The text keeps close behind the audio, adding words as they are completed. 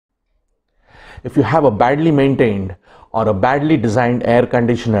If you have a badly maintained or a badly designed air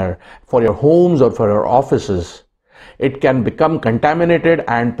conditioner for your homes or for your offices, it can become contaminated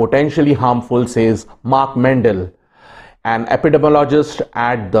and potentially harmful, says Mark Mendel, an epidemiologist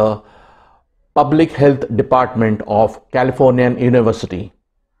at the Public Health Department of California University.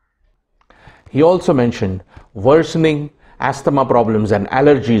 He also mentioned worsening asthma problems and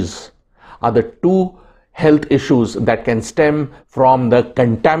allergies are the two health issues that can stem from the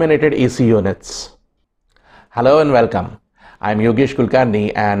contaminated AC units. Hello and welcome. I'm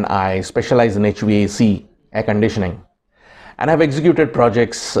Yogesh and I specialize in HVAC, air conditioning, and have executed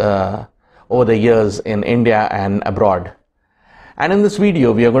projects over the years in India and abroad. And in this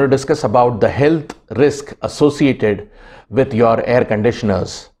video, we are going to discuss about the health risk associated with your air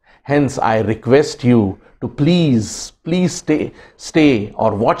conditioners. Hence, I request you to please stay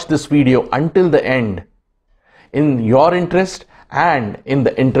or watch this video until the end, in your interest and in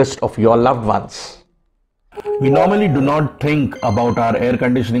the interest of your loved ones. We normally do not think about our air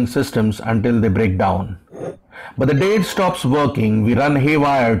conditioning systems until they break down. But the day it stops working, we run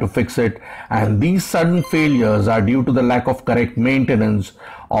haywire to fix it, and these sudden failures are due to the lack of correct maintenance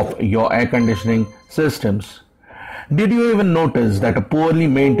of your air conditioning systems. Did you even notice that a poorly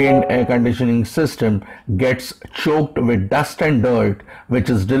maintained air conditioning system gets choked with dust and dirt, which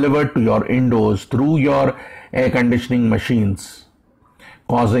is delivered to your indoors through your air conditioning machines,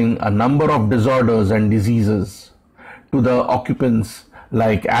 causing a number of disorders and diseases to the occupants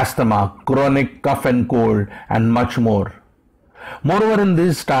like asthma, chronic cough and cold, and much more. Moreover, in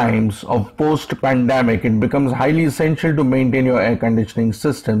these times of post-pandemic, it becomes highly essential to maintain your air conditioning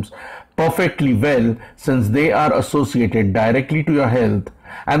systems perfectly well, since they are associated directly to your health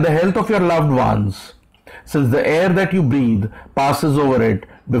and the health of your loved ones, since the air that you breathe passes over it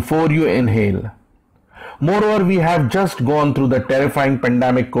before you inhale. Moreover, we have just gone through the terrifying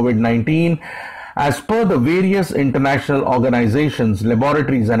pandemic COVID-19. As per the various international organizations,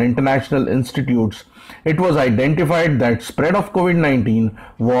 laboratories and international institutes, it was identified that spread of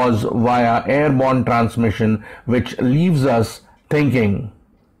COVID-19 was via airborne transmission, which leaves us thinking,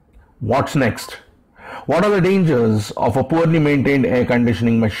 what's next? What are the dangers of a poorly maintained air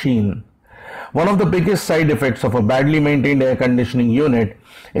conditioning machine? One of the biggest side effects of a badly maintained air conditioning unit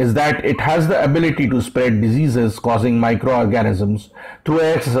is that it has the ability to spread diseases causing microorganisms through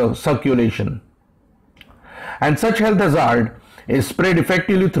air circulation. And such health hazard is spread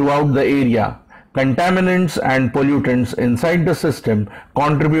effectively throughout the area. Contaminants and pollutants inside the system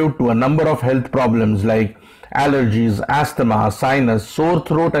contribute to a number of health problems like allergies, asthma, sinus, sore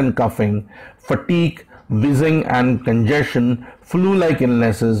throat and coughing, fatigue, wheezing and congestion, flu-like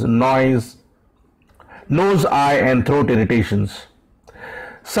illnesses, noise, nose, eye and throat irritations.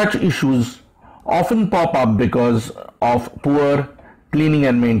 Such issues often pop up because of poor cleaning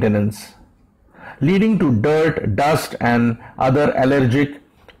and maintenance, leading to dirt, dust and other allergic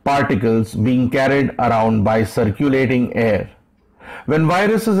particles being carried around by circulating air. When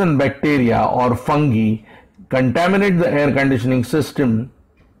viruses and bacteria or fungi contaminate the air conditioning system,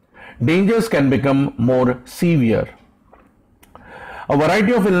 dangers can become more severe. A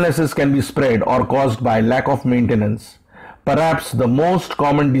variety of illnesses can be spread or caused by lack of maintenance. Perhaps the most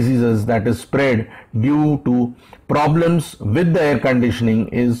common diseases that is spread due to problems with the air conditioning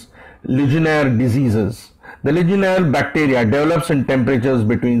is Legionnaire diseases. The Legionnaire bacteria develops in temperatures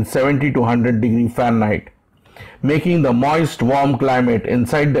between 70 to 100 degrees Fahrenheit, making the moist, warm climate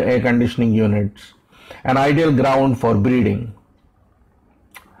inside the air conditioning units an ideal ground for breeding.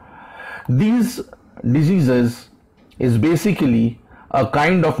 These diseases is basically a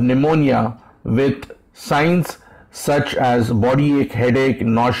kind of pneumonia with signs such as body ache, headache,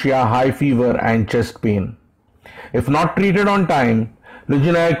 nausea, high fever and chest pain. If not treated on time,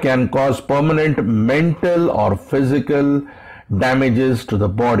 Legionnaire can cause permanent mental or physical damages to the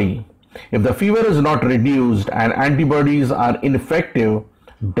body. If the fever is not reduced and antibodies are ineffective,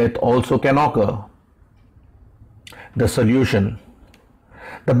 death also can occur. The solution.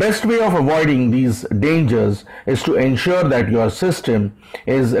 The best way of avoiding these dangers is to ensure that your system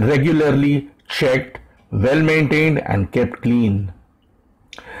is regularly checked, well maintained and kept clean.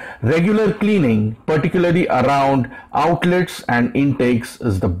 Regular cleaning, particularly around outlets and intakes,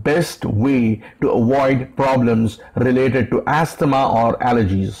 is the best way to avoid problems related to asthma or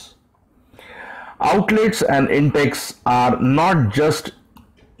allergies. Outlets and intakes are not just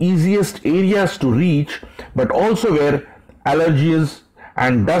easiest areas to reach, but also where allergies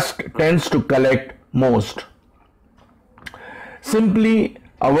and dust tends to collect most. Simply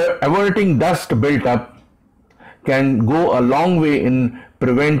averting dust build-up can go a long way in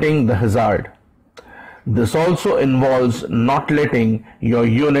preventing the hazard. This also involves not letting your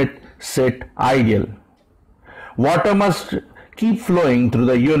unit sit idle. Water must keep flowing through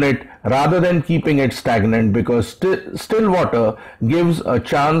the unit rather than keeping it stagnant, because still water gives a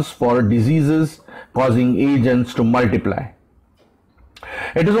chance for diseases causing agents to multiply.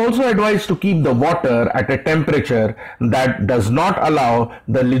 It is also advised to keep the water at a temperature that does not allow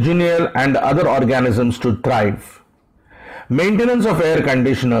the legionella and other organisms to thrive. Maintenance of air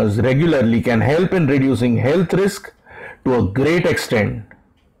conditioners regularly can help in reducing health risk to a great extent.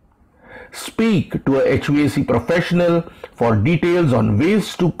 Speak to a HVAC professional for details on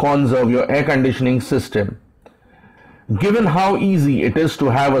ways to conserve your air conditioning system. Given how easy it is to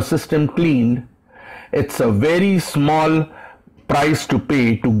have a system cleaned, it's a very small price to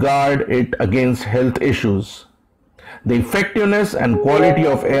pay to guard it against health issues. The effectiveness and quality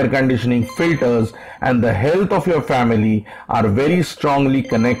of air conditioning filters and the health of your family are very strongly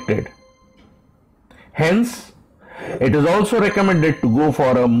connected. Hence, it is also recommended to go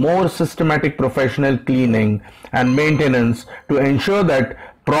for a more systematic professional cleaning and maintenance to ensure that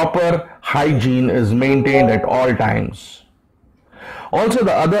proper hygiene is maintained at all times. Also,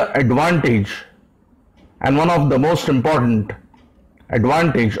 the other advantage, and one of the most important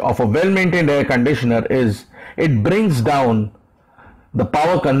advantage of a well-maintained air conditioner, is it brings down the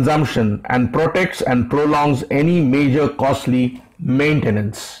power consumption and protects and prolongs any major costly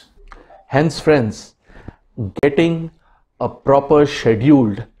maintenance. Hence, friends, getting a proper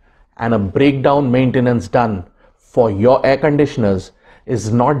scheduled and a breakdown maintenance done for your air conditioners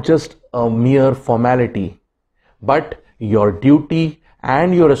is not just a mere formality, but your duty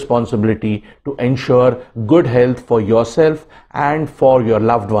and your responsibility to ensure good health for yourself and for your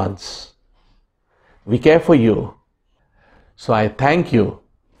loved ones. We care for you. So I thank you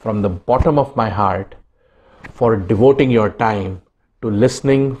from the bottom of my heart for devoting your time to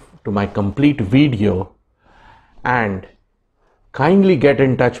listening to my complete video, and kindly get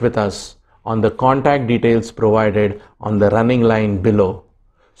in touch with us on the contact details provided on the running line below,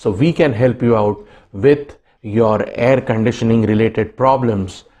 so we can help you out with your air conditioning related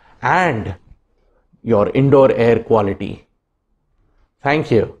problems and your indoor air quality.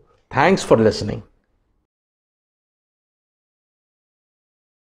 Thank you. Thanks for listening.